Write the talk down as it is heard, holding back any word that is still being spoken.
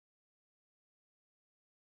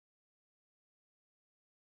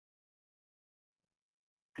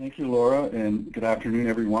Thank you, Laura, and good afternoon,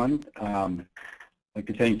 everyone. I'd like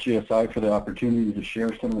to thank GSI for the opportunity to share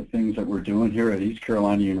some of the things that we're doing here at East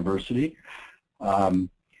Carolina University. So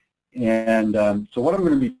what I'm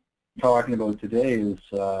going to be talking about today is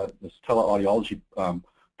this teleaudiology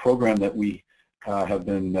program that we have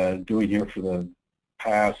been doing here for the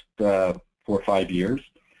past 4 or 5 years,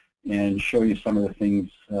 and show you some of the things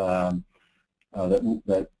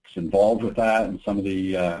that's involved with that, and some of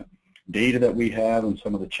the data that we have, and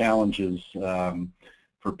some of the challenges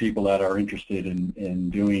for people that are interested in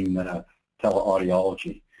doing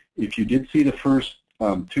teleaudiology. If you did see the first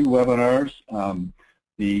 2 webinars,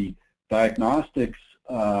 the diagnostics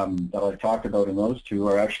that I talked about in those 2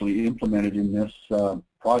 are actually implemented in this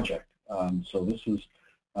project. So this is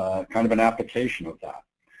kind of an application of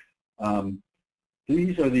that.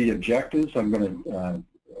 These are the objectives. I'm going to,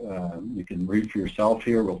 you can read for yourself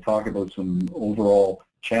here. We'll talk about some overall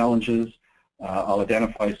challenges. I'll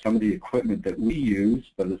identify some of the equipment that we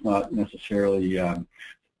use, but it's not necessarily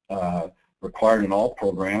required in all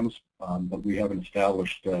programs, but we have an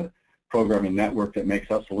established programming network that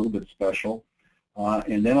makes us a little bit special.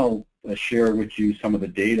 And then I'll share with you some of the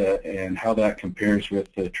data and how that compares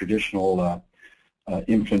with the traditional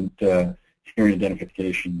infant hearing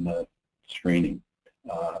identification screening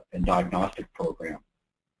and diagnostic program.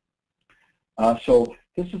 So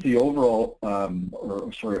this is the overall,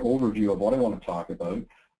 overview of what I want to talk about.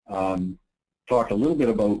 Talk a little bit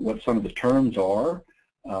about what some of the terms are,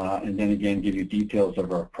 and then again give you details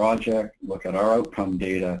of our project, look at our outcome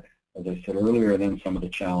data, as I said earlier, and then some of the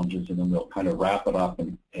challenges, and then we'll kind of wrap it up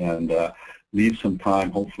and leave some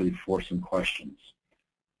time, hopefully, for some questions.